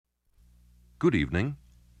Good evening.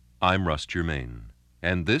 I'm Russ Germain,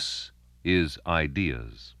 and this is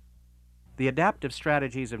Ideas. The adaptive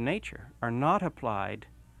strategies of nature are not applied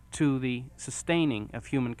to the sustaining of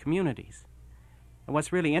human communities. And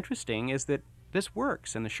what's really interesting is that this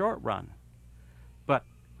works in the short run, but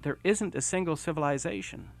there isn't a single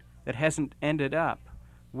civilization that hasn't ended up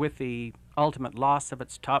with the ultimate loss of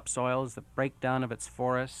its topsoils, the breakdown of its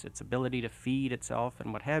forests, its ability to feed itself,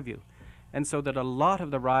 and what have you. And so that a lot of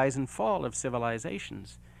the rise and fall of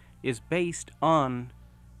civilizations is based on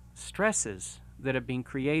stresses that have been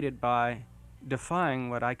created by defying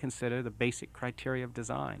what I consider the basic criteria of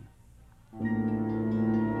design.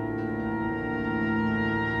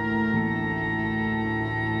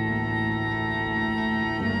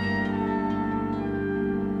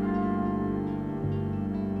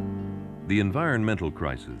 The environmental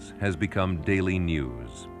crisis has become daily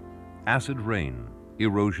news. Acid rain,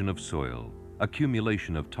 erosion of soil,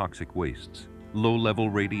 accumulation of toxic wastes, low-level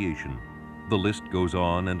radiation. The list goes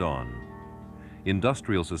on and on.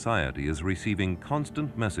 Industrial society is receiving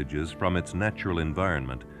constant messages from its natural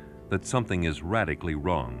environment that something is radically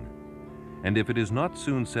wrong. And if it is not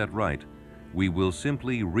soon set right, we will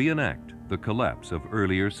simply reenact the collapse of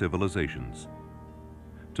earlier civilizations.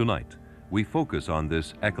 Tonight, we focus on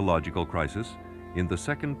this ecological crisis in the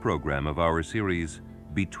second program of our series,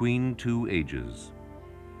 Between Two Ages.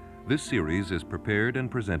 This series is prepared and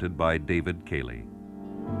presented by David Cayley.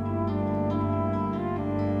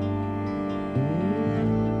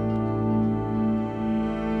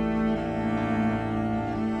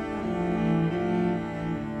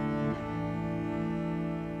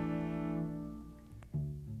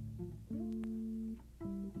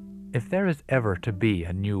 If there is ever to be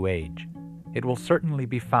a new age, it will certainly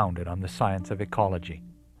be founded on the science of ecology.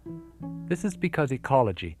 This is because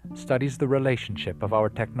ecology studies the relationship of our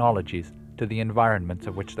technologies to the environments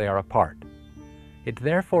of which they are a part. It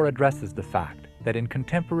therefore addresses the fact that in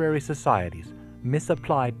contemporary societies,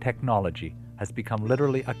 misapplied technology has become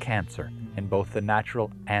literally a cancer in both the natural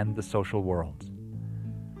and the social worlds.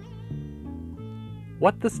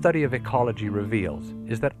 What the study of ecology reveals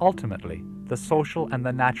is that ultimately the social and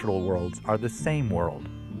the natural worlds are the same world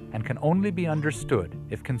and can only be understood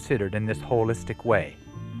if considered in this holistic way.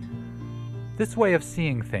 This way of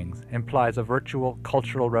seeing things implies a virtual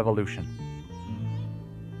cultural revolution.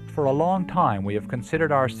 For a long time we have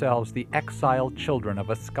considered ourselves the exiled children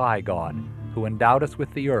of a sky god who endowed us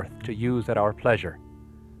with the earth to use at our pleasure.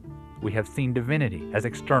 We have seen divinity as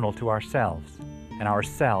external to ourselves, and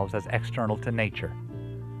ourselves as external to nature.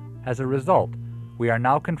 As a result, we are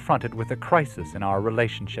now confronted with a crisis in our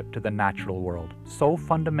relationship to the natural world, so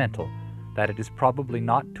fundamental that it is probably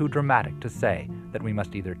not too dramatic to say that we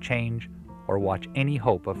must either change or watch any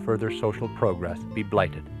hope of further social progress be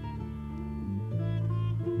blighted.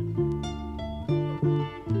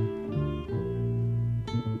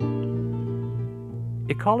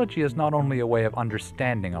 Ecology is not only a way of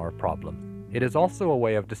understanding our problems, it is also a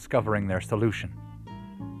way of discovering their solution.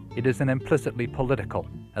 It is an implicitly political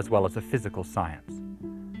as well as a physical science.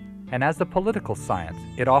 And as a political science,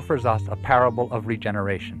 it offers us a parable of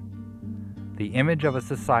regeneration, the image of a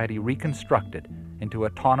society reconstructed into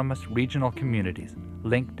autonomous regional communities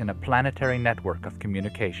linked in a planetary network of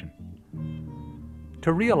communication.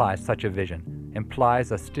 To realize such a vision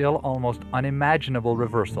implies a still almost unimaginable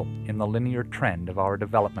reversal in the linear trend of our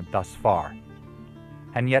development thus far.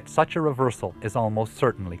 And yet such a reversal is almost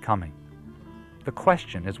certainly coming. The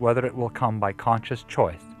question is whether it will come by conscious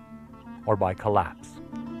choice or by collapse.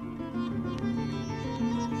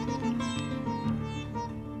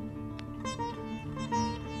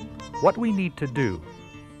 What we need to do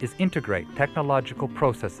is integrate technological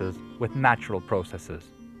processes with natural processes.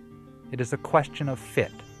 It is a question of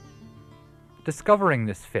fit. Discovering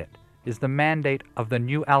this fit is the mandate of the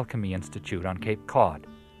New Alchemy Institute on Cape Cod,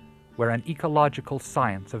 where an ecological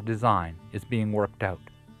science of design is being worked out.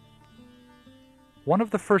 One of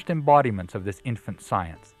the first embodiments of this infant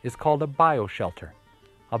science is called a bioshelter,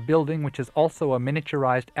 a building which is also a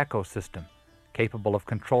miniaturized ecosystem capable of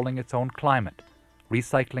controlling its own climate,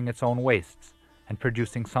 recycling its own wastes, and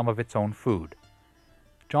producing some of its own food.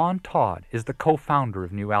 John Todd is the co-founder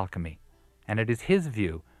of New Alchemy, and it is his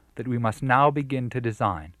view that we must now begin to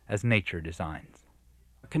design as nature designs.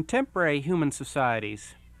 Contemporary human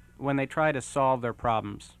societies, when they try to solve their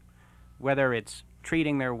problems, whether it's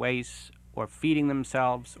treating their waste or feeding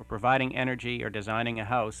themselves or providing energy or designing a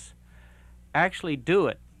house, actually do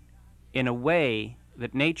it in a way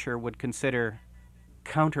that nature would consider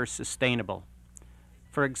counter-sustainable.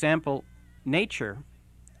 For example, nature,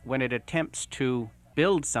 when it attempts to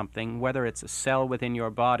build something, whether it's a cell within your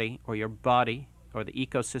body or your body or the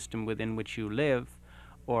ecosystem within which you live,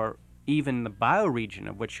 or even the bioregion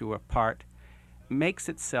of which you are part, makes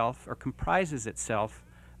itself or comprises itself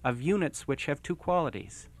of units which have two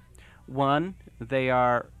qualities. One, they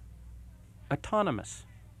are autonomous.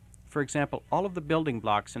 For example, all of the building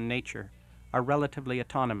blocks in nature are relatively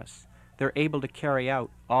autonomous. They're able to carry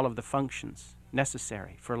out all of the functions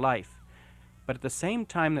necessary for life. But at the same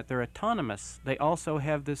time that they're autonomous, they also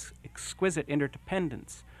have this exquisite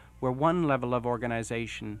interdependence where one level of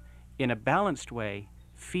organization in a balanced way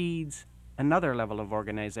feeds another level of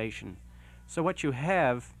organization. So what you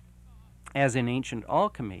have, as in ancient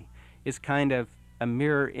alchemy, is kind of a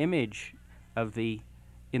mirror image of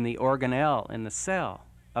in the organelle, in the cell,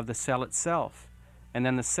 of the cell itself. And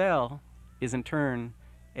then the cell is in turn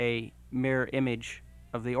a mirror image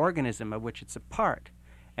of the organism of which it's a part.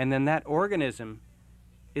 And then that organism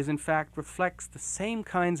is in fact reflects the same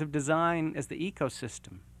kinds of design as the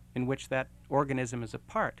ecosystem in which that organism is a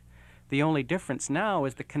part. The only difference now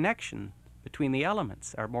is the connection between the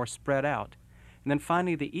elements are more spread out. And then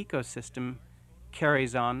finally the ecosystem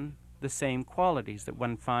carries on the same qualities that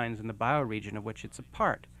one finds in the bioregion of which it's a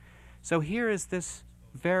part. So here is this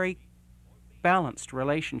very balanced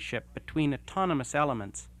relationship between autonomous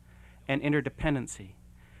elements and interdependency.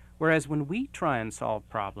 Whereas when we try and solve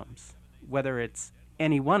problems, whether it's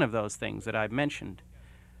any one of those things that I've mentioned,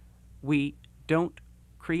 we don't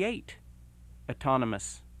create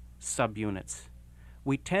autonomous subunits.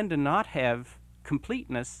 We tend to not have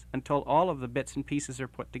completeness until all of the bits and pieces are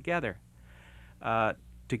put together.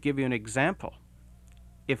 To give you an example,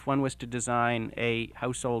 if one was to design a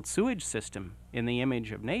household sewage system in the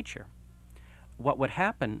image of nature, what would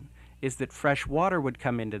happen is that fresh water would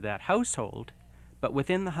come into that household, but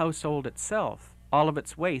within the household itself, all of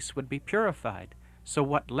its waste would be purified. So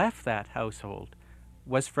what left that household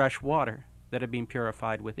was fresh water that had been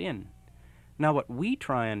purified within. Now what we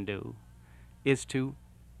try and do is to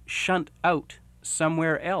shunt out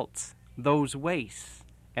somewhere else those wastes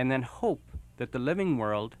and then hope that the living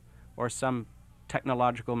world or some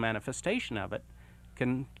technological manifestation of it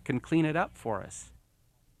can clean it up for us.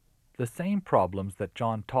 The same problems that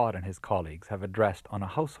John Todd and his colleagues have addressed on a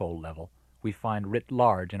household level we find writ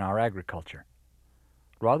large in our agriculture.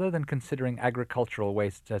 Rather than considering agricultural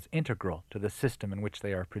wastes as integral to the system in which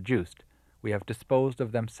they are produced, we have disposed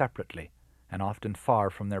of them separately and often far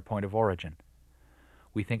from their point of origin.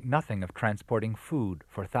 We think nothing of transporting food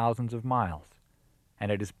for thousands of miles,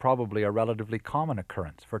 and it is probably a relatively common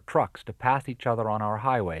occurrence for trucks to pass each other on our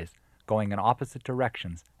highways, going in opposite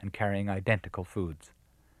directions and carrying identical foods.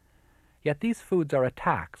 Yet these foods are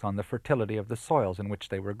attacks on the fertility of the soils in which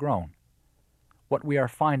they were grown. What we are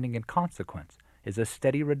finding in consequence is a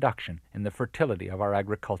steady reduction in the fertility of our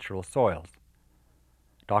agricultural soils.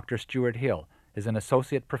 Dr. Stuart Hill is an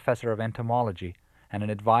associate professor of entomology and an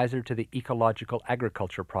advisor to the Ecological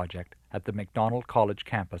Agriculture Project at the McDonald College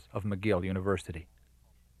campus of McGill University.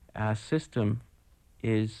 Our system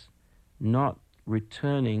is not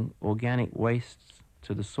returning organic wastes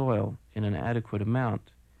to the soil in an adequate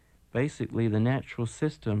amount. Basically, the natural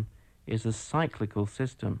system is a cyclical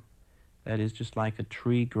system. That is, just like a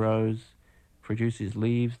tree grows, produces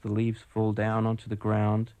leaves, the leaves fall down onto the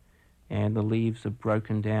ground, and the leaves are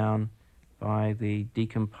broken down by the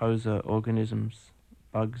decomposer organisms,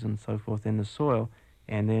 bugs and so forth in the soil,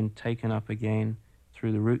 and then taken up again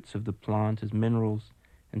through the roots of the plant as minerals,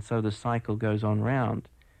 and so the cycle goes on round.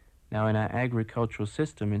 Now in our agricultural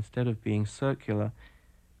system, instead of being circular,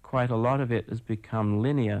 quite a lot of it has become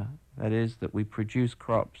linear. That is, that we produce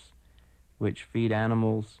crops which feed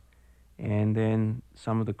animals, and then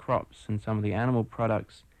some of the crops and some of the animal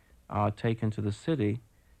products are taken to the city,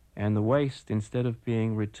 and the waste, instead of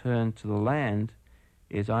being returned to the land,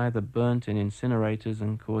 is either burnt in incinerators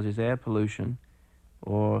and causes air pollution,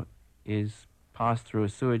 or is passed through a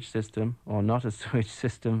sewage system, or not a sewage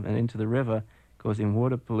system, and into the river, causing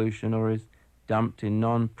water pollution, or is dumped in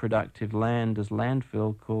non-productive land as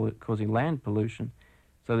landfill, causing land pollution.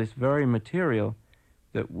 So this very material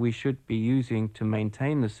that we should be using to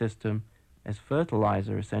maintain the system as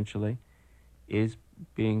fertilizer, essentially, is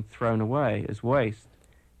being thrown away as waste.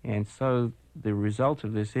 And so the result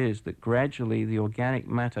of this is that gradually the organic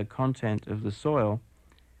matter content of the soil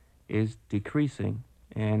is decreasing,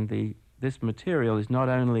 and this material is not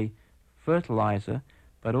only fertilizer,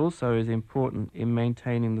 but also is important in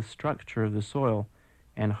maintaining the structure of the soil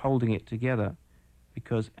and holding it together,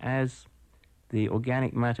 because as the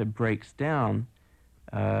organic matter breaks down,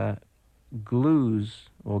 glues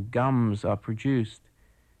or gums are produced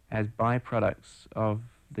as byproducts of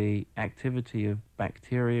the activity of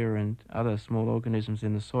bacteria and other small organisms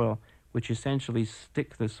in the soil, which essentially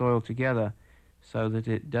stick the soil together so that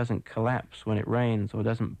it doesn't collapse when it rains or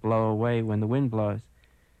doesn't blow away when the wind blows.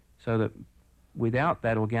 So that without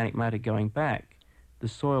that organic matter going back, the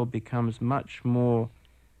soil becomes much more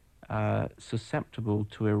susceptible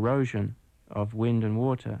to erosion of wind and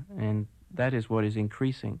water, and that is what is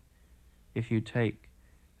increasing. If you take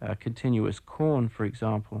continuous corn, for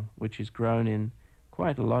example, which is grown in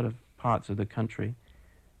quite a lot of parts of the country,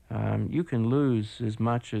 you can lose as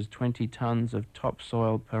much as 20 tons of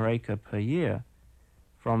topsoil per acre per year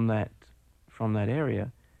from that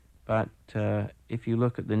area. But if you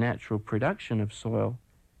look at the natural production of soil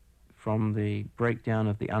from the breakdown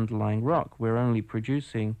of the underlying rock, we're only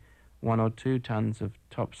producing 1 or 2 tons of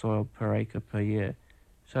topsoil per acre per year.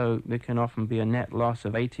 So there can often be a net loss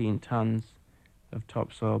of 18 tons of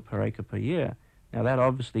topsoil per acre per year. Now that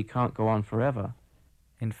obviously can't go on forever.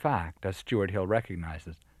 In fact, as Stuart Hill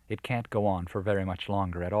recognizes, it can't go on for very much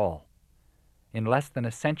longer at all. In less than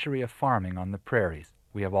a century of farming on the prairies,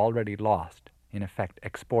 we have already lost, in effect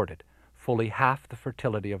exported, fully half the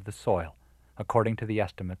fertility of the soil, according to the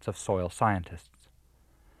estimates of soil scientists.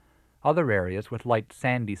 Other areas with light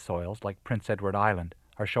sandy soils, like Prince Edward Island,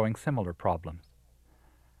 are showing similar problems.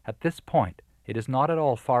 At this point, it is not at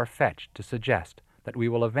all far-fetched to suggest that we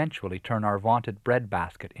will eventually turn our vaunted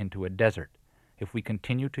breadbasket into a desert if we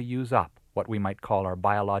continue to use up what we might call our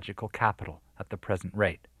biological capital at the present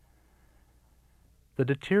rate. The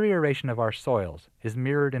deterioration of our soils is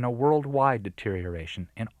mirrored in a worldwide deterioration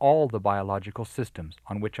in all the biological systems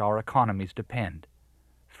on which our economies depend: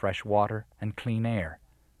 fresh water and clean air,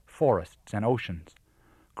 forests and oceans,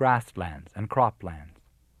 grasslands and croplands.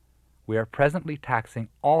 We are presently taxing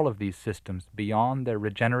all of these systems beyond their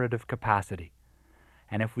regenerative capacity,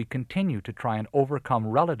 and if we continue to try and overcome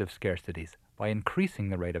relative scarcities by increasing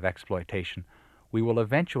the rate of exploitation, we will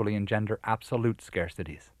eventually engender absolute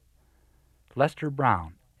scarcities. Lester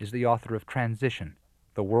Brown is the author of Transition,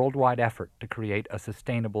 the worldwide effort to create a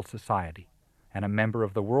sustainable society, and a member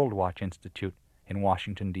of the World Watch Institute in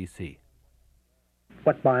Washington, D.C.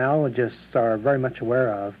 What biologists are very much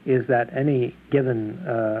aware of is that any given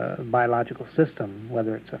biological system,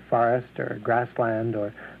 whether it's a forest or a grassland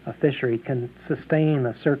or a fishery, can sustain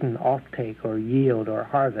a certain offtake or yield or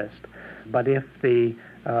harvest. But if the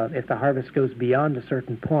harvest goes beyond a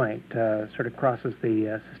certain point, sort of crosses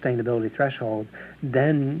the sustainability threshold,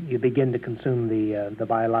 then you begin to consume the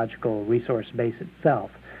biological resource base itself.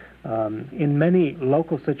 In many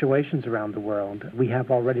local situations around the world, we have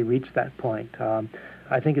already reached that point.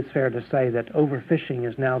 I think it's fair to say that overfishing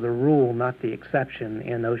is now the rule, not the exception,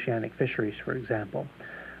 in oceanic fisheries, for example.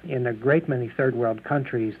 In a great many third world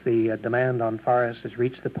countries, the demand on forests has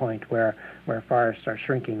reached the point where forests are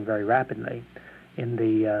shrinking very rapidly. In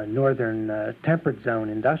the northern temperate zone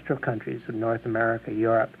industrial countries of North America,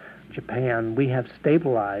 Europe, Japan, we have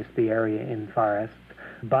stabilized the area in forests,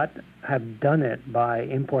 but have done it by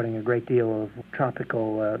importing a great deal of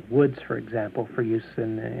tropical woods, for example, for use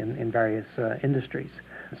in various industries.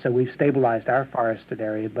 So we've stabilized our forested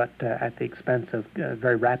area, but at the expense of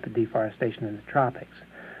very rapid deforestation in the tropics.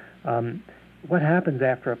 What happens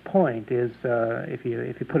after a point is, if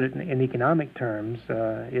you put it in economic terms,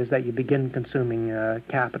 is that you begin consuming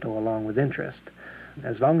capital along with interest.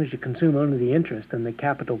 As long as you consume only the interest, then the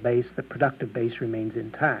capital base, the productive base, remains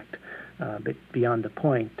intact. But beyond the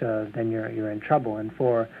point, then you're in trouble. And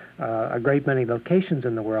for a great many locations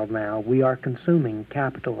in the world now, we are consuming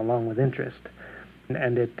capital along with interest.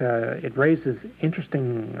 And it raises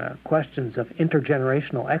interesting questions of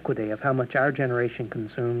intergenerational equity, of how much our generation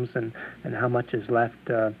consumes and how much is left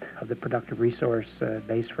of the productive resource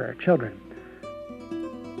base for our children.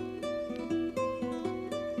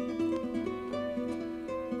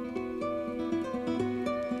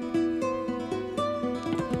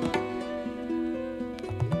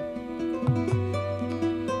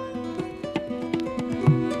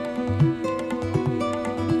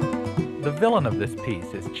 The villain of this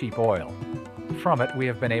piece is cheap oil. From it we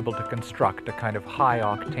have been able to construct a kind of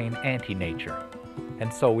high-octane anti-nature,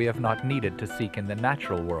 and so we have not needed to seek in the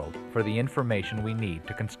natural world for the information we need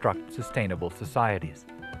to construct sustainable societies.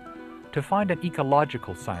 To find an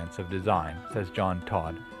ecological science of design, says John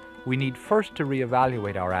Todd, we need first to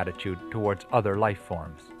reevaluate our attitude towards other life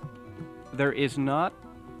forms. There is not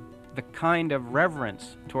the kind of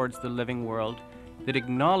reverence towards the living world that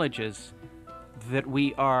acknowledges that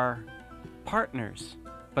we are partners,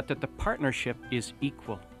 but that the partnership is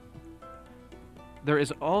equal. There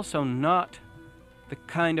is also not the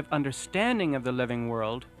kind of understanding of the living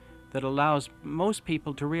world that allows most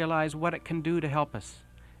people to realize what it can do to help us.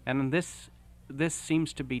 And this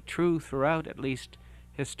seems to be true throughout at least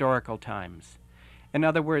historical times. In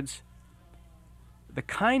other words, the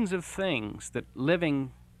kinds of things that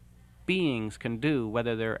living beings can do,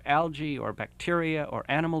 whether they're algae or bacteria or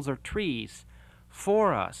animals or trees,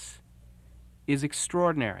 for us is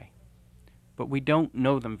extraordinary. But we don't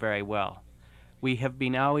know them very well. We have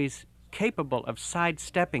been always capable of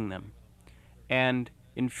sidestepping them and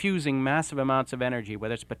infusing massive amounts of energy,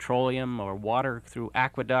 whether it's petroleum or water through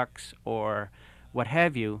aqueducts or what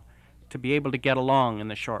have you, to be able to get along in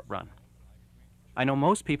the short run. I know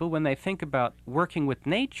most people, when they think about working with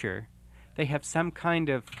nature, they have some kind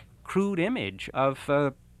of crude image of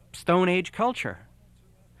Stone Age culture.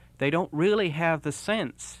 They don't really have the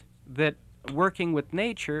sense that working with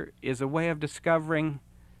nature is a way of discovering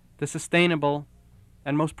the sustainable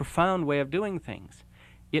and most profound way of doing things.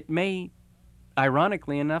 It may,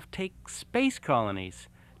 ironically enough, take space colonies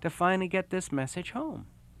to finally get this message home.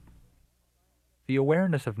 The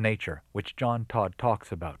awareness of nature, which John Todd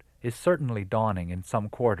talks about, is certainly dawning in some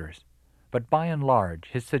quarters, but by and large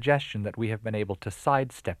his suggestion that we have been able to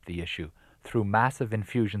sidestep the issue through massive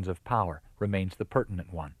infusions of power remains the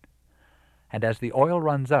pertinent one. And as the oil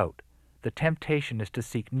runs out, the temptation is to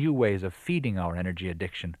seek new ways of feeding our energy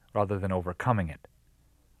addiction rather than overcoming it.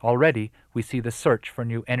 Already we see the search for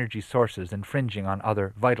new energy sources infringing on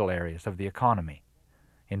other vital areas of the economy.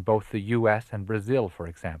 In both the U.S. and Brazil, for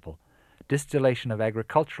example, distillation of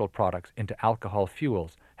agricultural products into alcohol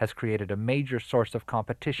fuels has created a major source of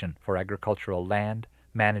competition for agricultural land,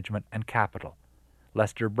 management, and capital.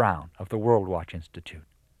 Lester Brown of the World Watch Institute.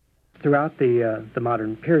 Throughout the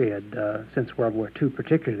modern period, since World War II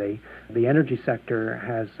particularly, the energy sector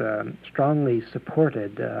has strongly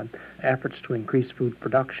supported efforts to increase food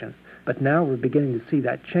production. But now we're beginning to see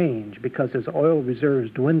that change, because as oil reserves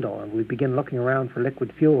dwindle and we begin looking around for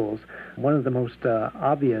liquid fuels, one of the most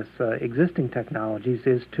obvious existing technologies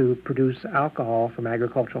is to produce alcohol from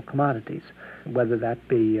agricultural commodities, whether that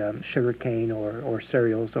be sugarcane or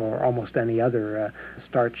cereals or almost any other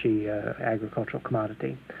starchy agricultural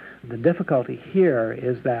commodity. The difficulty here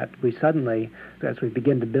is that we suddenly, as we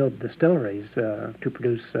begin to build distilleries to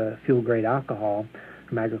produce fuel-grade alcohol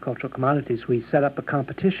from agricultural commodities, we set up a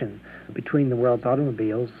competition between the world's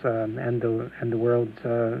automobiles and the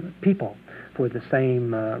world's people for the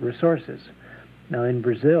same resources. Now in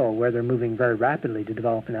Brazil, where they're moving very rapidly to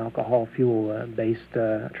develop an alcohol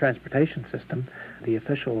fuel-based transportation system, the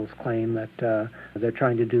officials claim that they're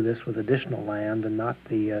trying to do this with additional land and not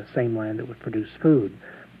the same land that would produce food.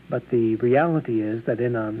 But the reality is that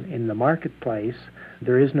in the marketplace,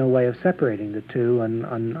 there is no way of separating the two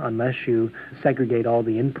unless you segregate all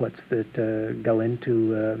the inputs that go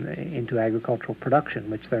into agricultural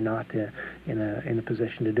production, which they're not in a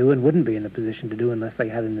position to do and wouldn't be in a position to do unless they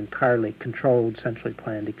had an entirely controlled, centrally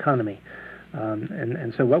planned economy.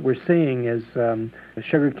 And so what we're seeing is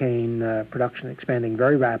sugarcane production expanding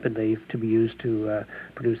very rapidly to be used to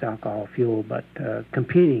produce alcohol fuel, but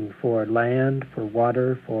competing for land, for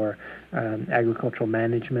water, for agricultural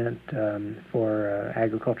management, for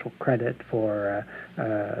agricultural credit, for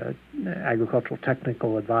agricultural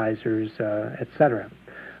technical advisors, etc.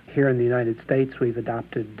 Here in the United States, we've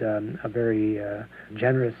adopted a very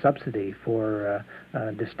generous subsidy for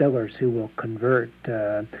distillers who will convert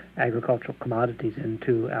agricultural commodities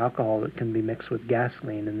into alcohol that can be mixed with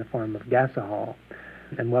gasoline in the form of gasohol.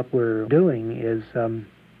 And what we're doing is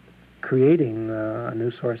creating a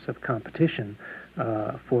new source of competition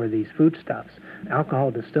for these foodstuffs.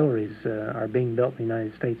 Alcohol distilleries are being built in the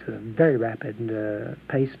United States at a very rapid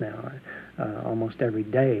pace now. Almost every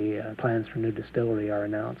day, plans for new distillery are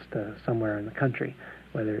announced somewhere in the country,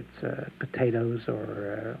 whether it's potatoes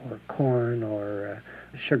or corn or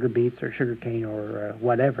sugar beets or sugarcane or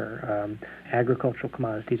whatever. Agricultural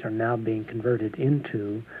commodities are now being converted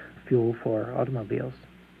into fuel for automobiles.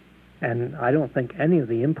 And I don't think any of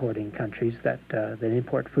the importing countries that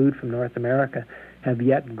import food from North America have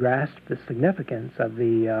yet grasped the significance of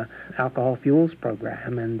the alcohol fuels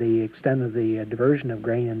program and the extent of the diversion of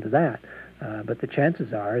grain into that. But the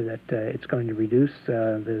chances are that it's going to reduce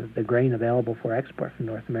the grain available for export from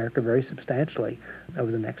North America very substantially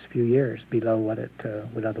over the next few years, below what it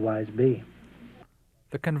would otherwise be.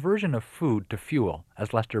 The conversion of food to fuel,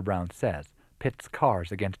 as Lester Brown says, pits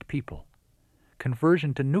cars against people.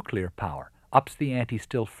 Conversion to nuclear power ups the ante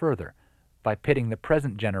still further by pitting the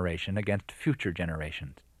present generation against future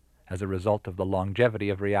generations, as a result of the longevity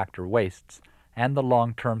of reactor wastes and the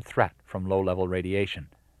long-term threat from low-level radiation.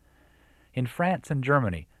 In France and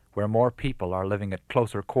Germany, where more people are living at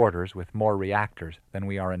closer quarters with more reactors than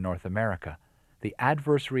we are in North America, the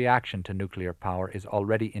adverse reaction to nuclear power is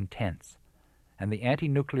already intense, and the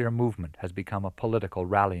anti-nuclear movement has become a political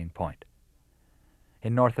rallying point.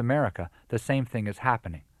 In North America, the same thing is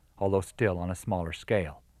happening, although still on a smaller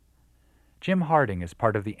scale. Jim Harding is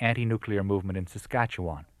part of the anti-nuclear movement in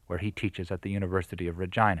Saskatchewan, where he teaches at the University of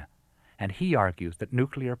Regina, and he argues that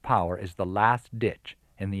nuclear power is the last ditch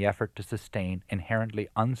in the effort to sustain inherently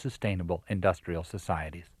unsustainable industrial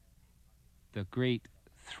societies. The great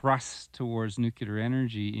thrust towards nuclear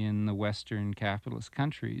energy in the Western capitalist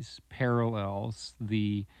countries parallels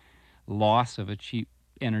the loss of a cheap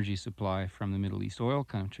energy supply from the Middle East oil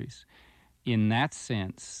countries. In that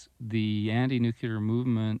sense, the anti-nuclear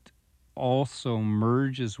movement also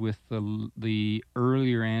merges with the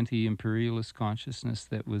earlier anti-imperialist consciousness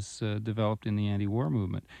that was developed in the anti-war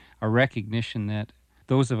movement, a recognition that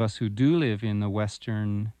those of us who do live in the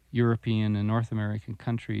Western European and North American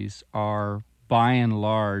countries are by and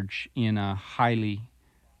large in a highly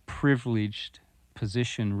privileged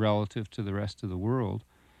position relative to the rest of the world,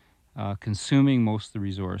 consuming most of the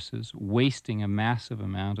resources, wasting a massive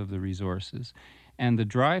amount of the resources. And the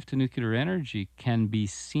drive to nuclear energy can be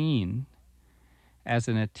seen as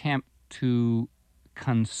an attempt to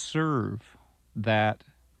conserve that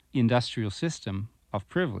industrial system of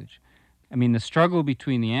privilege. I mean, the struggle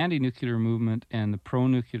between the anti-nuclear movement and the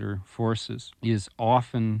pro-nuclear forces is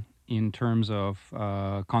often in terms of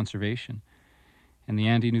conservation. And the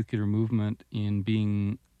anti-nuclear movement, in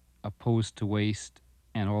being opposed to waste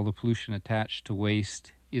and all the pollution attached to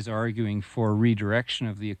waste, is arguing for redirection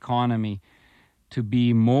of the economy to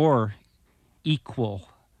be more equal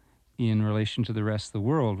in relation to the rest of the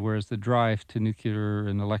world, whereas the drive to nuclear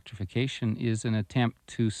and electrification is an attempt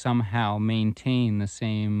to somehow maintain the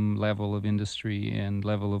same level of industry and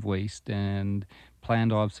level of waste and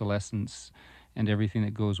planned obsolescence and everything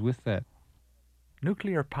that goes with that.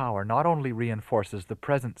 Nuclear power not only reinforces the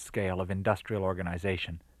present scale of industrial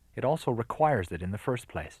organization, it also requires it in the first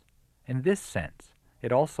place. In this sense,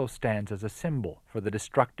 it also stands as a symbol for the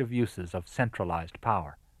destructive uses of centralized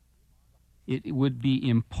power. It would be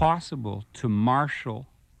impossible to marshal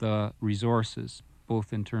the resources,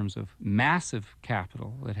 both in terms of massive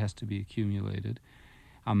capital that has to be accumulated,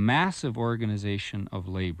 a massive organization of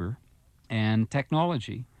labor, and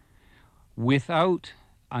technology, without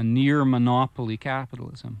a near monopoly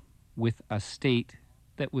capitalism, with a state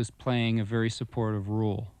that was playing a very supportive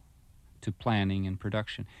role to planning and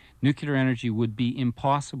production. Nuclear energy would be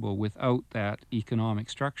impossible without that economic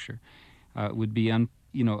structure. It would be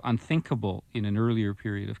unthinkable in an earlier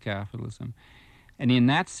period of capitalism. And in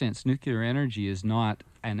that sense, nuclear energy is not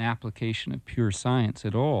an application of pure science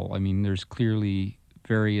at all. I mean, there's clearly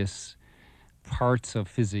various parts of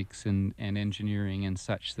physics and engineering and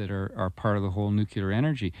such that are part of the whole nuclear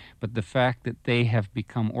energy. But the fact that they have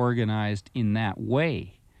become organized in that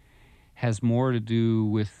way has more to do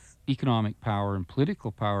with economic power and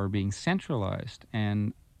political power being centralized.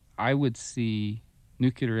 And I would see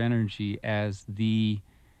nuclear energy as the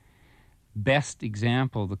best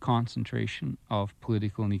example of the concentration of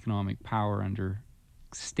political and economic power under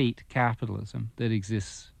state capitalism that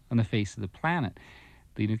exists on the face of the planet.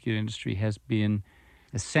 The nuclear industry has been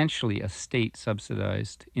essentially a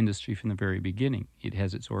state-subsidized industry from the very beginning. It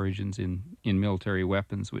has its origins in military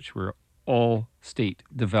weapons, which were all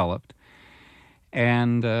state-developed.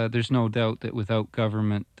 And there's no doubt that without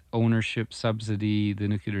government ownership, subsidy, the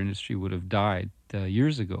nuclear industry would have died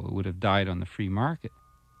years ago. It would have died on the free market.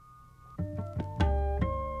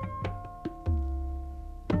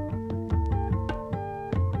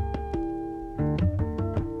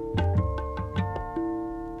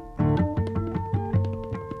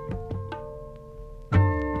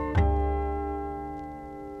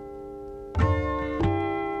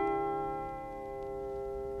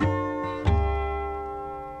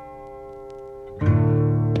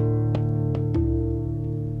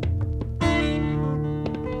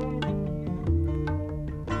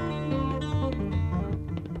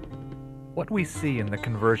 What we see in the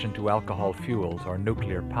conversion to alcohol fuels or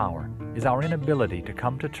nuclear power is our inability to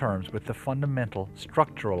come to terms with the fundamental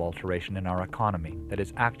structural alteration in our economy that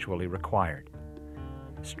is actually required.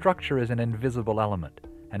 Structure is an invisible element,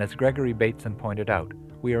 and as Gregory Bateson pointed out,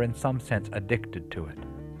 we are in some sense addicted to it.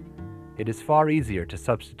 It is far easier to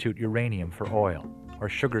substitute uranium for oil or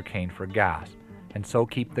sugarcane for gas, and so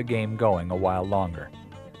keep the game going a while longer.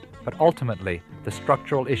 But ultimately, the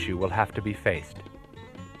structural issue will have to be faced.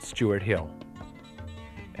 Stuart Hill.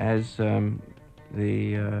 As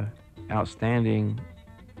the outstanding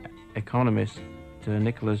economist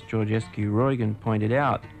Nicholas Georgescu-Roygan pointed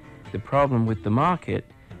out, the problem with the market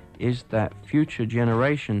is that future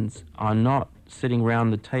generations are not sitting around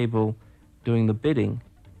the table doing the bidding.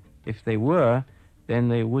 If they were, then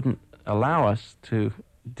they wouldn't allow us to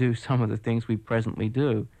do some of the things we presently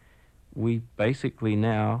do. We basically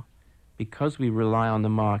now because we rely on the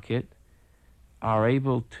market, are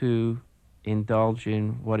able to indulge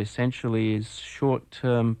in what essentially is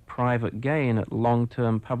short-term private gain at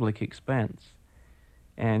long-term public expense.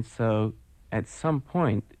 And so at some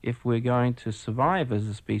point, if we're going to survive as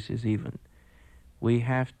a species even, we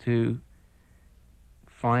have to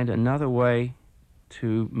find another way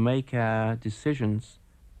to make our decisions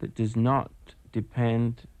that does not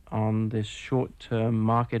depend on this short-term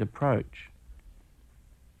market approach.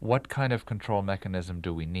 What kind of control mechanism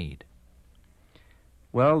do we need?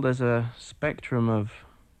 Well, there's a spectrum of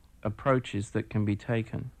approaches that can be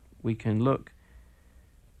taken. We can look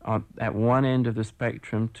at one end of the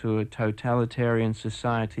spectrum to a totalitarian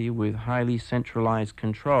society with highly centralized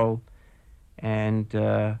control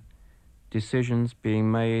and decisions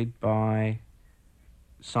being made by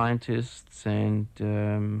scientists and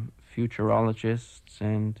futurologists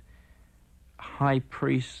and high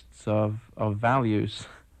priests of values.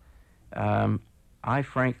 I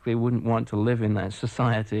frankly wouldn't want to live in that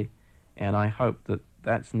society, and I hope that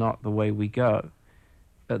that's not the way we go.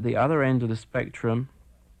 At the other end of the spectrum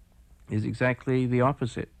is exactly the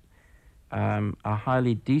opposite. A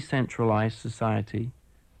highly decentralized society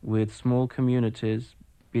with small communities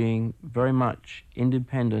being very much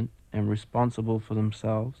independent and responsible for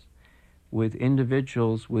themselves, with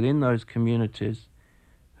individuals within those communities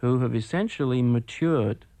who have essentially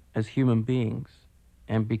matured as human beings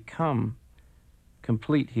and become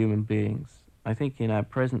complete human beings. I think in our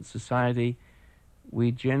present society,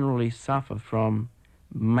 we generally suffer from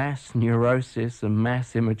mass neurosis and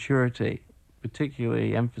mass immaturity,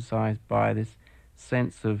 particularly emphasized by this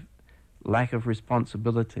sense of lack of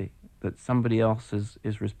responsibility, that somebody else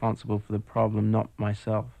is responsible for the problem, not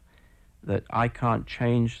myself, that I can't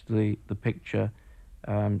change the picture,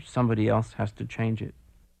 somebody else has to change it.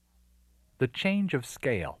 The change of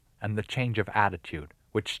scale and the change of attitude,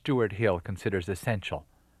 which Stuart Hill considers essential,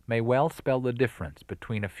 may well spell the difference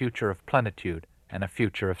between a future of plenitude and a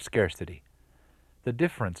future of scarcity. The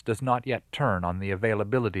difference does not yet turn on the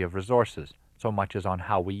availability of resources so much as on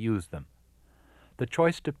how we use them. The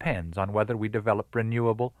choice depends on whether we develop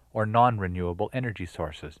renewable or non-renewable energy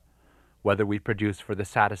sources, whether we produce for the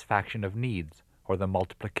satisfaction of needs or the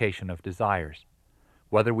multiplication of desires,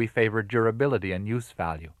 whether we favor durability and use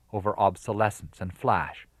value over obsolescence and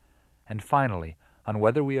flash, and finally, on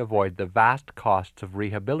whether we avoid the vast costs of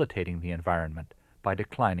rehabilitating the environment by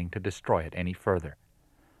declining to destroy it any further.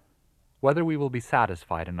 Whether we will be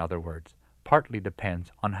satisfied, in other words, partly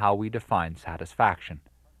depends on how we define satisfaction.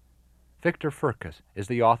 Victor Firkus is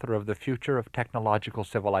the author of The Future of Technological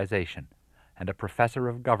Civilization and a professor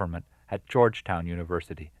of government at Georgetown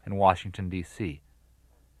University in Washington, D.C.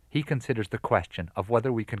 He considers the question of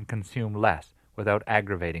whether we can consume less without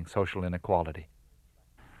aggravating social inequality.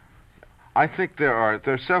 I think there are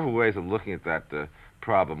several ways of looking at that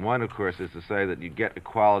problem. One, of course, is to say that you get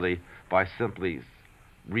equality by simply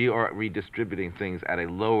redistributing things at a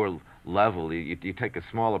lower level. You take a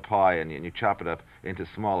smaller pie and you chop it up into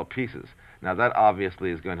smaller pieces. Now, that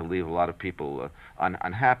obviously is going to leave a lot of people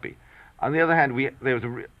unhappy. On the other hand,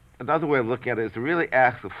 another way of looking at it is to really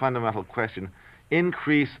ask the fundamental question: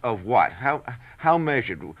 increase of what? How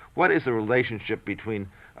measured? What is the relationship between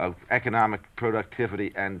economic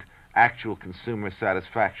productivity and actual consumer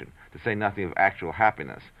satisfaction, to say nothing of actual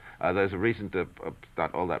happiness? There's a recent,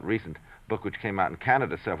 not all that recent, book which came out in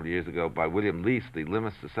Canada several years ago by William Lease, The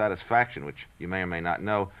Limits to Satisfaction, which you may or may not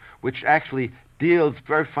know, which actually deals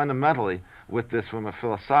very fundamentally with this from a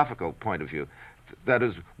philosophical point of view. That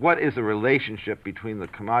is, what is the relationship between the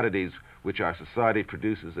commodities which our society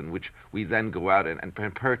produces and which we then go out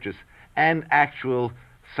and purchase, and actual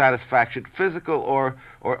satisfaction, physical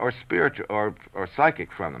or spiritual or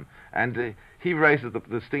psychic, from them? And he raises the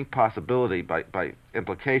distinct possibility by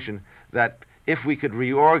implication that if we could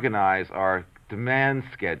reorganize our demand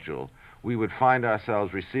schedule, we would find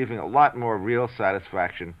ourselves receiving a lot more real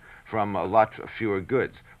satisfaction from a lot fewer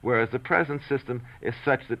goods, whereas the present system is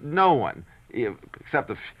such that no one,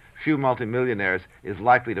 except a few multimillionaires, is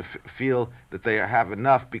likely to feel that they have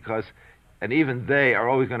enough, because, and even they are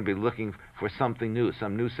always going to be looking for something new,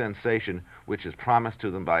 some new sensation which is promised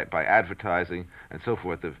to them by advertising and so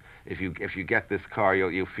forth. If you get this car,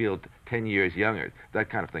 you'll feel 10 years younger,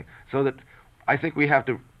 that kind of thing. So that I think we have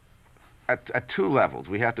to, at two levels,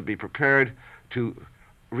 we have to be prepared to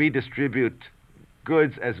redistribute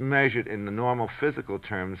goods as measured in the normal physical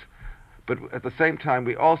terms, but at the same time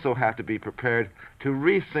we also have to be prepared to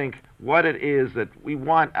rethink what it is that we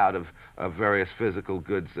want out of various physical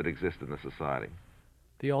goods that exist in the society.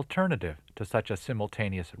 The alternative to such a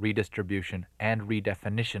simultaneous redistribution and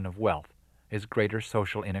redefinition of wealth is greater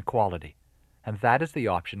social inequality, and that is the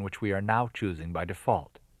option which we are now choosing by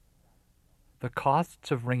default. The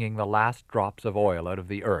costs of wringing the last drops of oil out of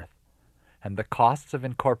the earth, and the costs of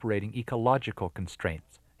incorporating ecological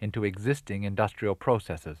constraints into existing industrial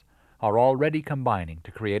processes are already combining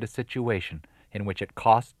to create a situation in which it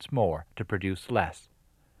costs more to produce less.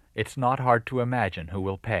 It's not hard to imagine who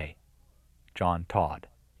will pay. John Todd.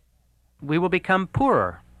 We will become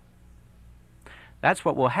poorer. That's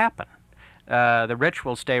what will happen. The rich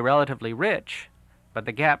will stay relatively rich, but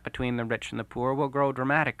the gap between the rich and the poor will grow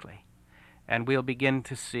dramatically. And we'll begin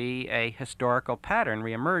to see a historical pattern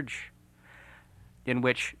reemerge in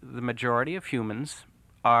which the majority of humans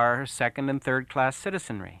are second and third class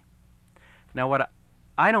citizenry. Now,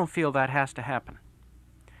 I don't feel that has to happen.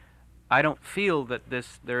 I don't feel that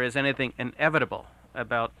there is anything inevitable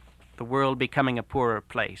about the world becoming a poorer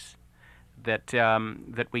place,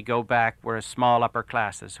 that we go back, we're a small upper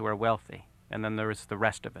classes who are wealthy, and then there is the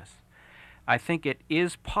rest of us. I think it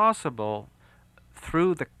is possible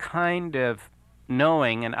through the kind of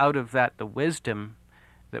knowing, and out of that the wisdom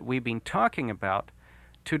that we've been talking about,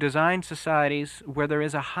 to design societies where there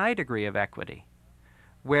is a high degree of equity,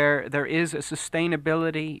 where there is a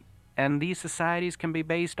sustainability, and these societies can be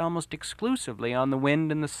based almost exclusively on the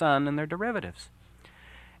wind and the sun and their derivatives.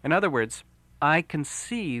 In other words, I can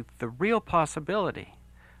see the real possibility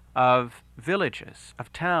of villages,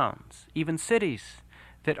 of towns, even cities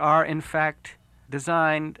that are in fact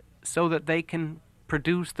designed so that they can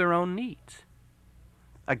produce their own needs.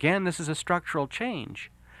 Again, this is a structural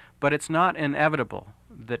change, but it's not inevitable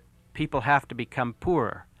that people have to become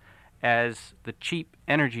poorer as the cheap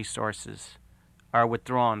energy sources are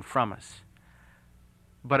withdrawn from us.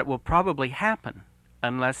 But it will probably happen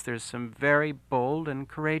unless there's some very bold and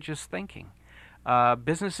courageous thinking.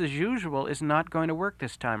 Business as usual is not going to work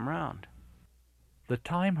this time round. The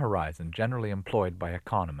time horizon generally employed by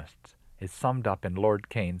economists is summed up in Lord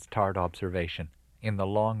Keynes' tarred observation, "In the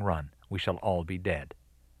long run, we shall all be dead,"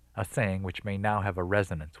 a saying which may now have a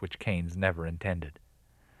resonance which Keynes never intended.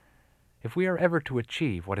 If we are ever to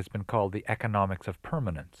achieve what has been called the economics of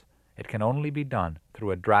permanence, it can only be done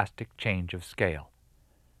through a drastic change of scale.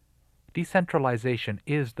 Decentralization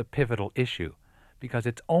is the pivotal issue because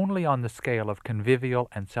it's only on the scale of convivial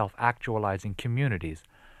and self-actualizing communities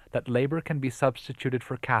that labor can be substituted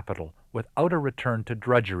for capital without a return to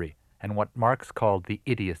drudgery and what Marx called the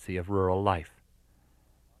idiocy of rural life.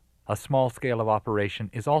 A small scale of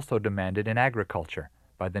operation is also demanded in agriculture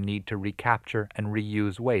by the need to recapture and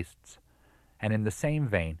reuse wastes, and in the same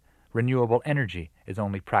vein, renewable energy is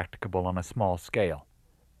only practicable on a small scale.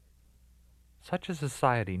 Such a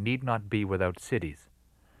society need not be without cities.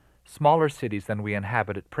 Smaller cities than we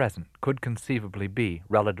inhabit at present could conceivably be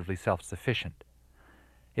relatively self-sufficient.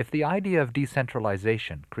 If the idea of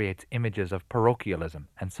decentralization creates images of parochialism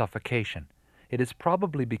and suffocation, it is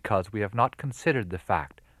probably because we have not considered the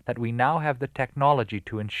fact that we now have the technology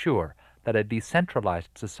to ensure that a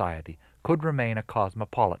decentralized society could remain a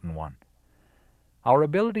cosmopolitan one. Our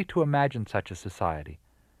ability to imagine such a society,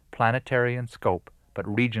 planetary in scope but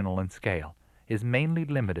regional in scale, is mainly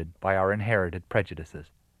limited by our inherited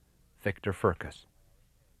prejudices. Victor Furcus.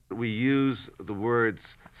 We use the words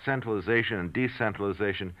centralization and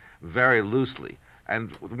decentralization very loosely.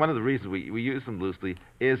 And one of the reasons we use them loosely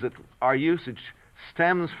is that our usage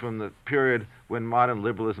stems from the period when modern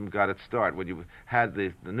liberalism got its start, when you had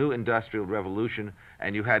the new industrial revolution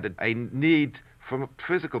and you had a need from a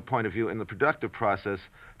physical point of view in the productive process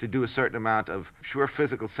to do a certain amount of pure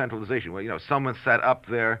physical centralization. Well, someone sat up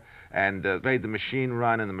there and made the machine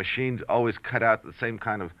run, and the machines always cut out the same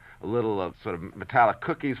kind of little sort of metallic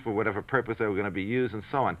cookies for whatever purpose they were going to be used, and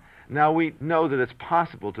so on. Now we know that it's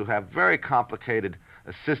possible to have very complicated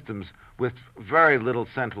systems with very little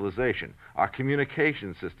centralization. Our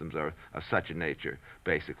communication systems are of such a nature,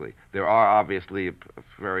 basically. There are obviously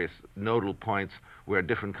various nodal points where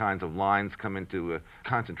different kinds of lines come into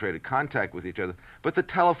concentrated contact with each other, but the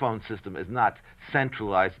telephone system is not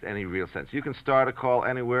centralized in any real sense. You can start a call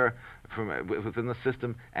anywhere from within the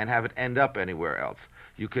system and have it end up anywhere else.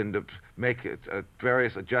 You can make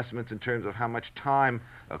various adjustments in terms of how much time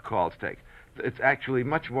calls take. It's actually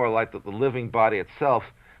much more like the living body itself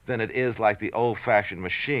than it is like the old-fashioned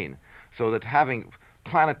machine. So that having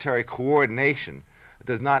planetary coordination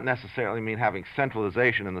does not necessarily mean having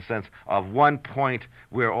centralization in the sense of one point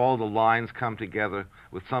where all the lines come together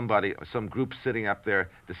with somebody or some group sitting up there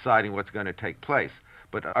deciding what's going to take place.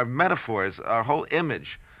 But our metaphors, our whole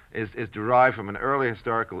image is derived from an early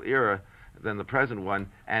historical era than the present one,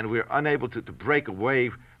 and we're unable to break away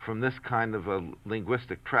from this kind of a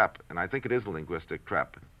linguistic trap, and I think it is a linguistic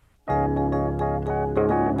trap.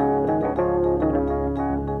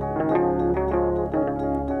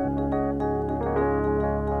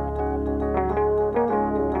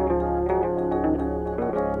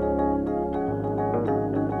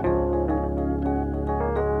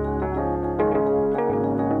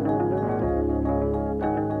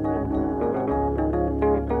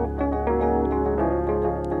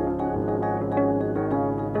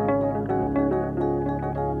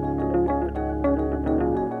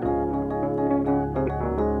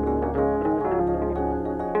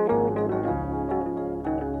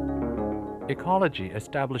 Ecology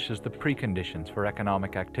establishes the preconditions for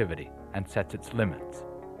economic activity and sets its limits.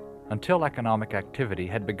 Until economic activity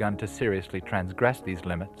had begun to seriously transgress these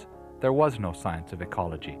limits, there was no science of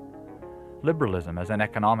ecology. Liberalism as an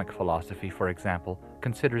economic philosophy, for example,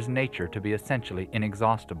 considers nature to be essentially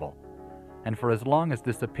inexhaustible, and for as long as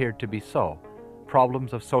this appeared to be so,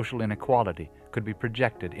 problems of social inequality could be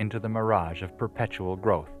projected into the mirage of perpetual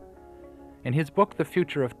growth. In his book, The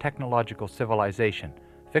Future of Technological Civilization,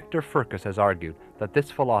 Victor Firkus has argued that this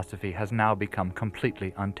philosophy has now become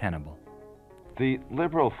completely untenable. The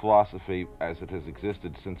liberal philosophy, as it has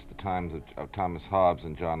existed since the times of Thomas Hobbes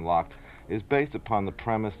and John Locke, is based upon the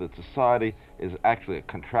premise that society is actually a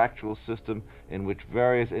contractual system in which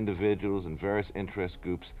various individuals and various interest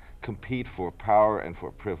groups compete for power and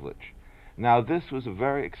for privilege. Now, this was a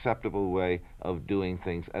very acceptable way of doing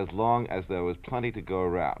things as long as there was plenty to go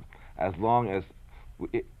around. As long as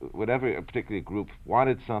whatever a particular group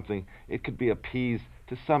wanted something, it could be appeased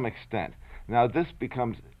to some extent. Now, this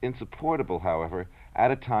becomes insupportable, however, at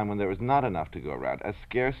a time when there is not enough to go around, as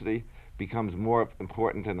scarcity becomes more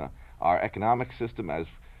important in our economic system, as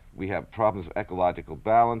we have problems of ecological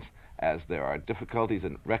balance, as there are difficulties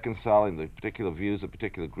in reconciling the particular views of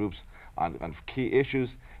particular groups on key issues.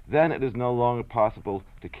 Then it is no longer possible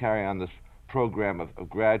to carry on this program of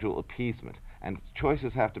gradual appeasement, and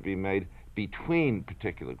choices have to be made between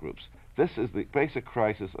particular groups. This is the basic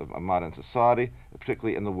crisis of a modern society,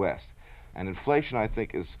 particularly in the West. And inflation, I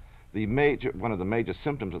think, is one of the major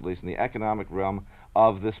symptoms, at least in the economic realm,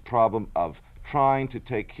 of this problem of trying to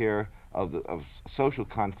take care of social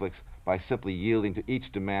conflicts by simply yielding to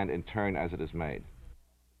each demand in turn as it is made.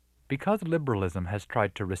 Because liberalism has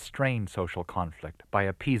tried to restrain social conflict by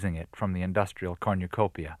appeasing it from the industrial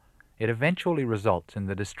cornucopia, it eventually results in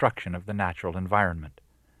the destruction of the natural environment.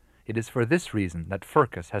 It is for this reason that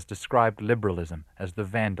Firkus has described liberalism as the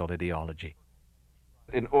Vandal ideology.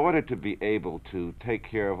 In order to be able to take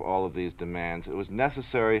care of all of these demands, it was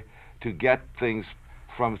necessary to get things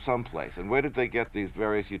from someplace. And where did they get these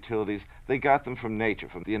various utilities? They got them from nature,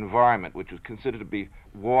 from the environment, which was considered to be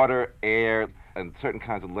water, air, and certain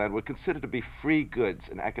kinds of land were considered to be free goods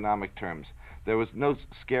in economic terms. There was no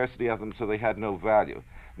scarcity of them, so they had no value.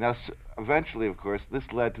 Now, eventually, of course,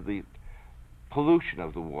 this led to the pollution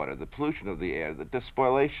of the water, the pollution of the air, the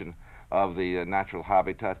despoilation of the natural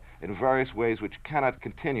habitat in various ways which cannot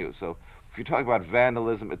continue. So if you talk about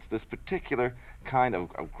vandalism, it's this particular kind of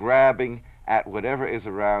grabbing at whatever is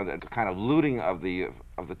around and kind of looting of the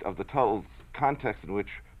total context in which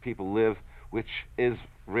people live, which is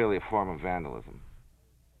really a form of vandalism.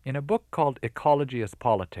 In a book called Ecology as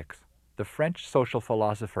Politics, the French social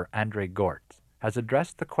philosopher André Gortz has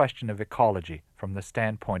addressed the question of ecology from the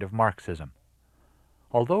standpoint of Marxism.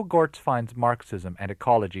 Although Gortz finds Marxism and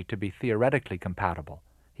ecology to be theoretically compatible,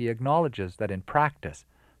 he acknowledges that in practice,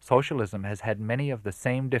 socialism has had many of the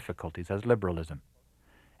same difficulties as liberalism,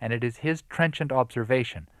 and it is his trenchant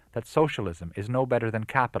observation that socialism is no better than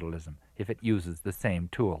capitalism if it uses the same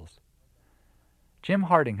tools. Jim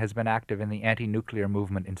Harding has been active in the anti-nuclear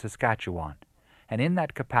movement in Saskatchewan, and in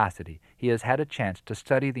that capacity he has had a chance to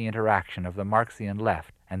study the interaction of the Marxian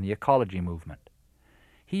left and the ecology movement.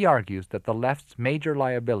 He argues that the left's major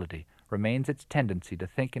liability remains its tendency to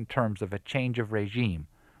think in terms of a change of regime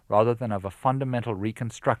rather than of a fundamental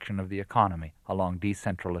reconstruction of the economy along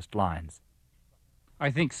decentralist lines.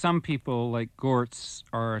 I think some people, like Gortz,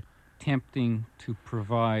 are attempting to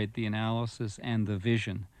provide the analysis and the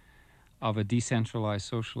vision of a decentralized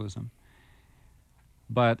socialism.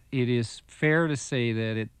 But it is fair to say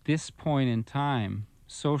that at this point in time,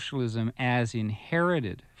 socialism as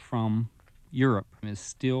inherited from Europe is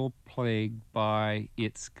still plagued by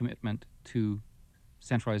its commitment to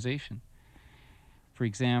centralization. For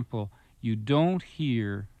example, you don't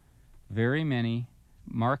hear very many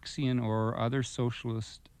Marxian or other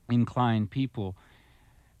socialist inclined people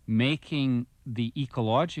making the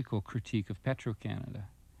ecological critique of Petro-Canada,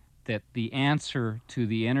 that the answer to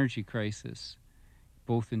the energy crisis,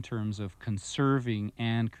 both in terms of conserving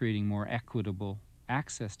and creating more equitable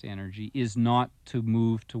access to energy, is not to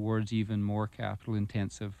move towards even more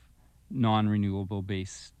capital-intensive, non-renewable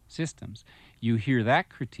based systems. You hear that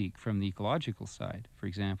critique from the ecological side. For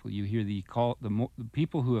example, you hear the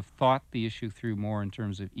people who have thought the issue through more in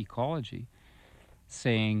terms of ecology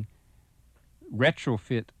saying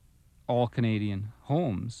retrofit all Canadian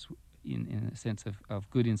homes in a sense of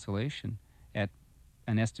good insulation at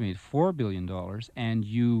an estimated $4 billion, and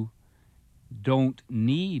you don't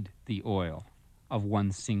need the oil of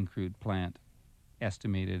one Syncrude plant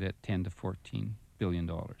estimated at $10 to $14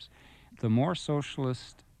 billion. The more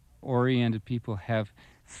socialist-oriented people have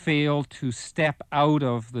fail to step out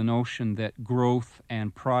of the notion that growth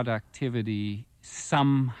and productivity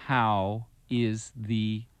somehow is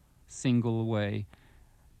the single way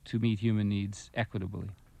to meet human needs equitably.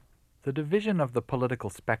 The division of the political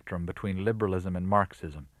spectrum between liberalism and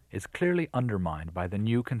Marxism is clearly undermined by the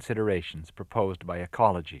new considerations proposed by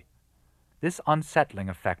ecology. This unsettling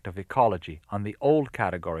effect of ecology on the old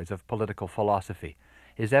categories of political philosophy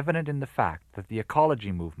is evident in the fact that the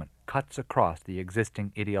ecology movement cuts across the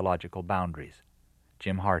existing ideological boundaries.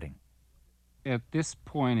 Jim Harding. At this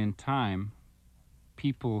point in time,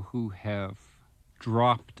 people who have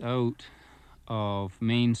dropped out of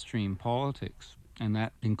mainstream politics, and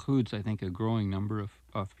that includes, I think, a growing number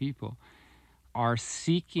of people, are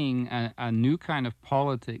seeking a new kind of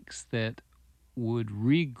politics that would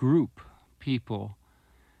regroup people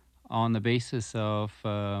on the basis of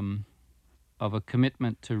a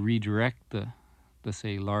commitment to redirect the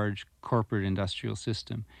say, large corporate industrial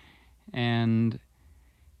system. And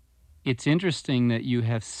it's interesting that you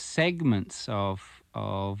have segments of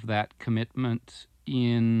that commitment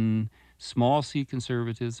in small c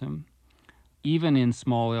conservatism, even in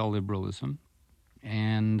small l liberalism,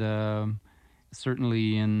 and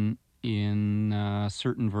certainly in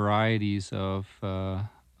certain varieties of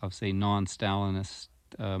say, non-Stalinist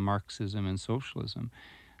Marxism and socialism.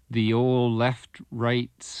 The old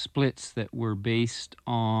left-right splits that were based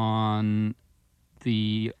on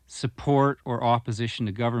the support or opposition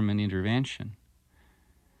to government intervention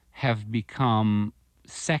have become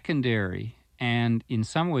secondary and in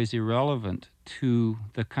some ways irrelevant to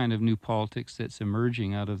the kind of new politics that's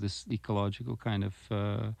emerging out of this ecological kind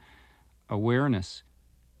of awareness.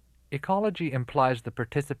 Ecology implies the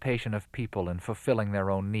participation of people in fulfilling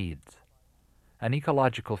their own needs. An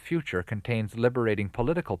ecological future contains liberating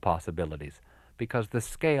political possibilities because the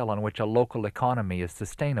scale on which a local economy is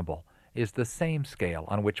sustainable is the same scale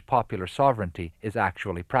on which popular sovereignty is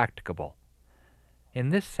actually practicable. In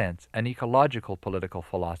this sense, an ecological political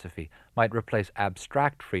philosophy might replace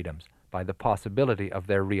abstract freedoms by the possibility of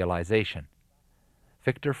their realization.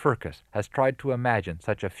 Victor Firkus has tried to imagine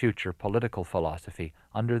such a future political philosophy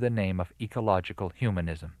under the name of ecological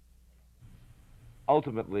humanism.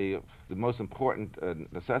 Ultimately, the most important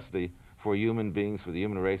necessity for human beings, for the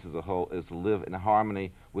human race as a whole, is to live in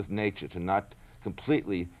harmony with nature, to not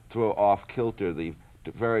completely throw off kilter the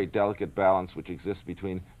very delicate balance which exists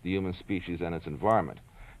between the human species and its environment.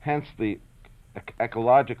 Hence the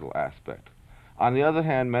ecological aspect. On the other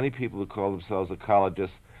hand, many people who call themselves ecologists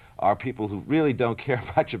are people who really don't care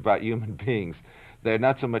much about human beings. They're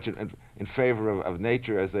not so much in favor of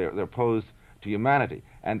nature as they're opposed to humanity.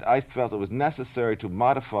 And I felt it was necessary to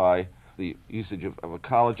modify the usage of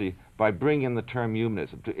ecology by bringing in the term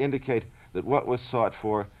humanism, to indicate that what was sought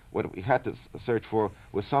for, what we had to search for,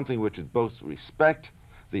 was something which would both respect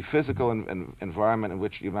the physical environment in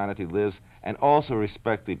which humanity lives and also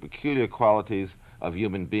respect the peculiar qualities of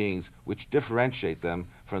human beings which differentiate them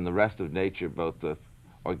from the rest of nature, both the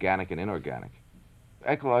organic and inorganic.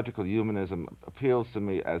 Ecological humanism appeals to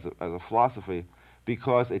me as a philosophy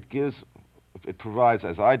because it provides,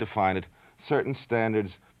 as I define it, certain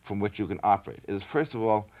standards from which you can operate. It is, first of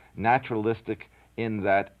all, naturalistic in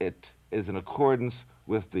that it is in accordance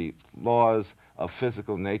with the laws of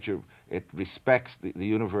physical nature. It respects the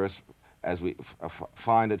universe as we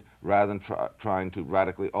find it rather than trying to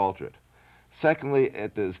radically alter it. Secondly,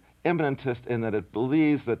 it is immanentist in that it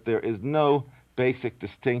believes that there is no basic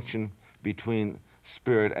distinction between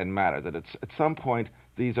spirit and matter, that at some point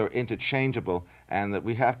these are interchangeable, and that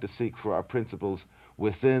we have to seek for our principles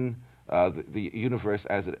within the universe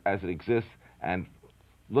as it exists and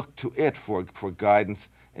look to it for guidance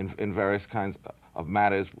in various kinds of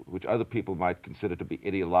matters which other people might consider to be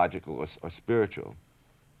ideological or spiritual.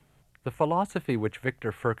 The philosophy which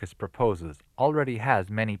Victor Firkus proposes already has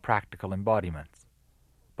many practical embodiments.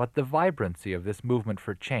 But the vibrancy of this movement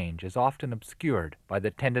for change is often obscured by the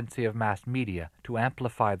tendency of mass media to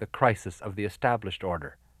amplify the crisis of the established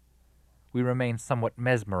order. We remain somewhat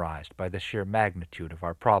mesmerized by the sheer magnitude of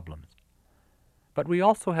our problems. But we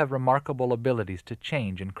also have remarkable abilities to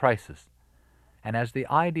change in crisis, and as the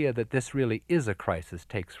idea that this really is a crisis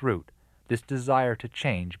takes root, this desire to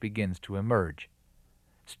change begins to emerge.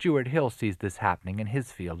 Stuart Hill sees this happening in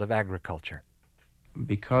his field of agriculture.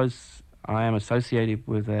 Because I am associated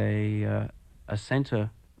with a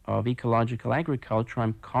center of ecological agriculture,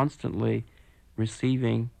 I'm constantly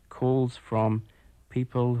receiving calls from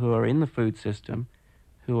people who are in the food system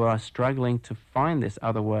who are struggling to find this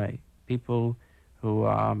other way. People who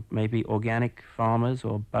are maybe organic farmers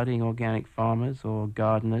or budding organic farmers or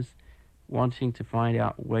gardeners wanting to find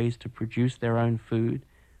out ways to produce their own food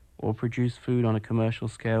or produce food on a commercial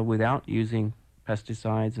scale without using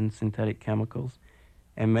pesticides and synthetic chemicals,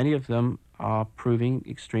 and many of them are proving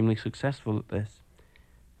extremely successful at this.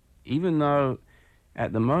 Even though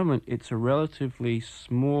at the moment it's a relatively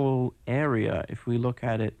small area, if we look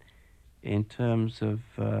at it in terms of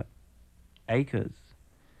acres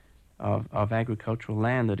of agricultural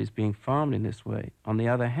land that is being farmed in this way. On the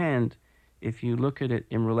other hand, if you look at it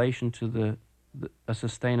in relation to a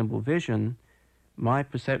sustainable vision, my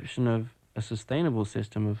perception of a sustainable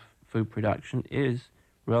system of food production is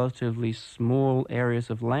relatively small areas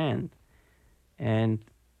of land. And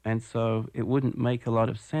so it wouldn't make a lot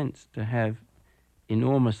of sense to have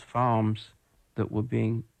enormous farms that were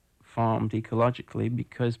being farmed ecologically,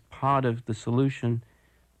 because part of the solution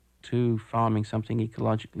to farming something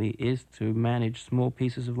ecologically is to manage small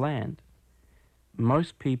pieces of land.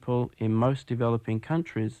 Most people in most developing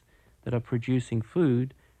countries that are producing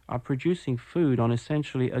food on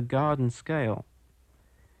essentially a garden scale.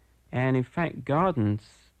 And in fact, gardens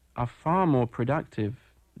are far more productive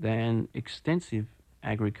than extensive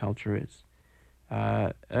agriculture is.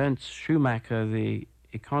 Ernst Schumacher, the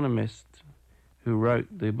economist who wrote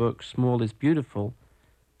the book Small is Beautiful,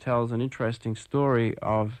 tells an interesting story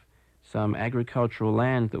of some agricultural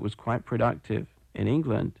land that was quite productive in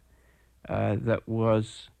England that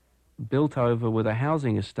was built over with a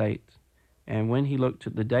housing estate. And when he looked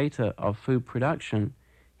at the data of food production,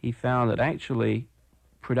 he found that actually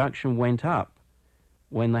production went up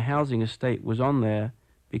when the housing estate was on there,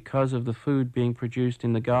 because of the food being produced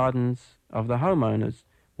in the gardens of the homeowners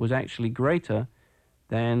was actually greater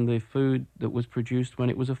than the food that was produced when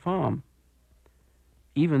it was a farm,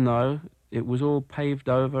 even though it was all paved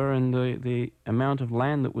over and the amount of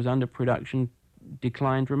land that was under production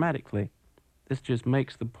declined dramatically. This just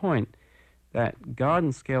makes the point that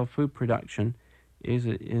garden-scale food production is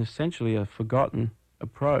essentially a forgotten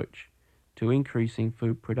approach to increasing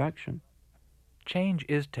food production. Change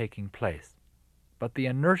is taking place, but the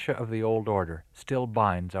inertia of the old order still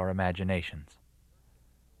binds our imaginations.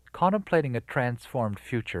 Contemplating a transformed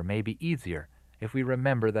future may be easier if we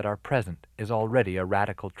remember that our present is already a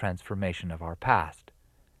radical transformation of our past.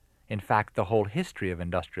 In fact, the whole history of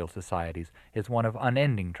industrial societies is one of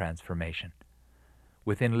unending transformation.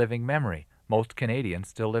 Within living memory, most Canadians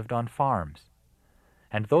still lived on farms.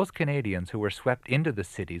 And those Canadians who were swept into the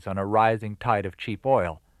cities on a rising tide of cheap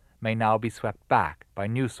oil may now be swept back by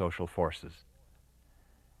new social forces.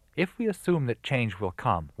 If we assume that change will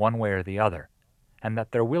come one way or the other, and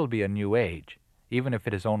that there will be a new age, even if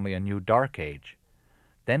it is only a new dark age,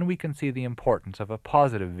 then we can see the importance of a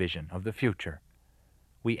positive vision of the future.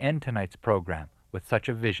 We end tonight's program with such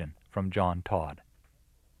a vision from John Todd.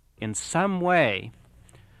 In some way,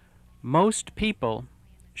 most people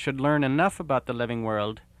should learn enough about the living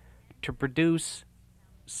world to produce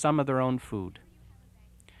some of their own food.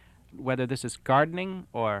 Whether this is gardening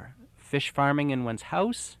or fish farming in one's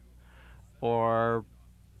house or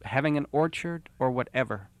having an orchard or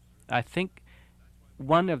whatever. I think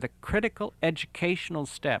one of the critical educational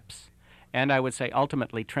steps, and I would say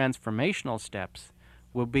ultimately transformational steps,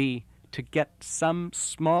 will be to get some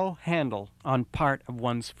small handle on part of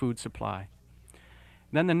one's food supply.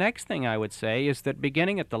 Then the next thing I would say is that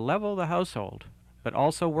beginning at the level of the household, but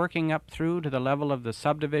also working up through to the level of the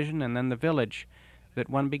subdivision and then the village, that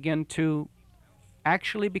one begin to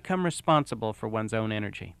actually become responsible for one's own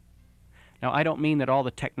energy. Now, I don't mean that all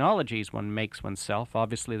the technologies one makes oneself,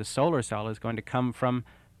 obviously the solar cell is going to come from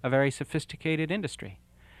a very sophisticated industry,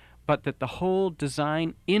 but that the whole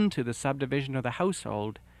design into the subdivision or the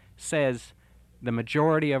household says the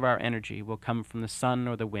majority of our energy will come from the sun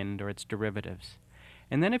or the wind or its derivatives.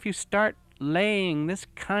 And then if you start laying this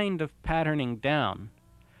kind of patterning down,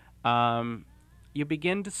 you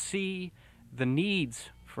begin to see the needs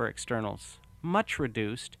for externals much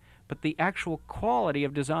reduced, but the actual quality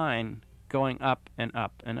of design going up and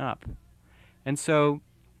up and up. And so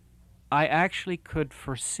I actually could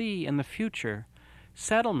foresee in the future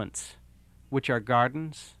settlements which are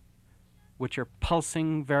gardens, which are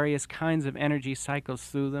pulsing various kinds of energy cycles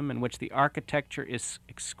through them, in which the architecture is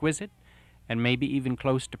exquisite and maybe even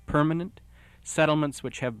close to permanent, settlements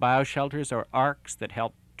which have bioshelters or arks that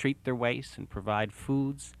help treat their waste and provide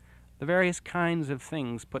foods, the various kinds of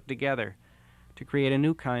things put together to create a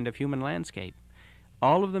new kind of human landscape.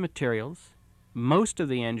 All of the materials, most of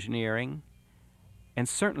the engineering, and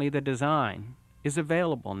certainly the design is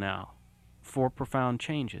available now for profound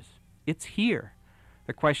changes. It's here.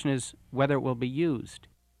 The question is whether it will be used.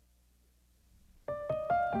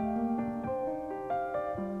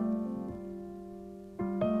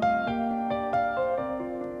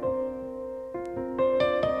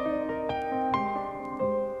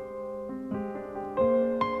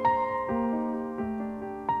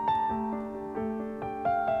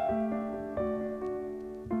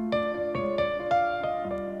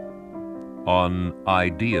 On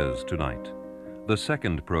Ideas tonight, the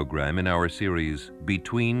second program in our series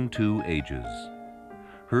Between Two Ages.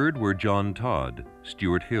 Heard were John Todd,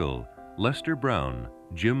 Stuart Hill, Lester Brown,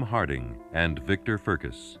 Jim Harding, and Victor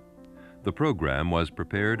Furcus. The program was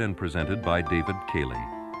prepared and presented by David Cayley.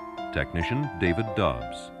 Technician David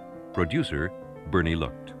Dobbs. Producer Bernie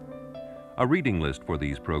Lucht. A reading list for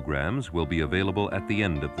these programs will be available at the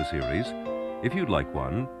end of the series. If you'd like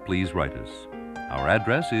one, please write us. Our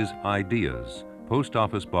address is Ideas, Post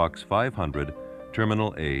Office Box 500,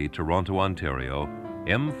 Terminal A, Toronto, Ontario,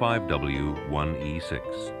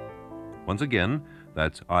 M5W1E6. Once again,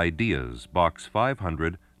 that's Ideas, Box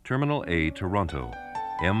 500, Terminal A, Toronto,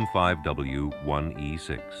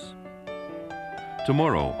 M5W1E6.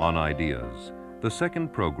 Tomorrow on Ideas, the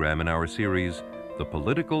second program in our series, The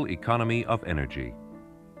Political Economy of Energy.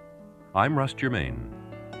 I'm Russ Germain.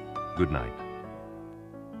 Good night.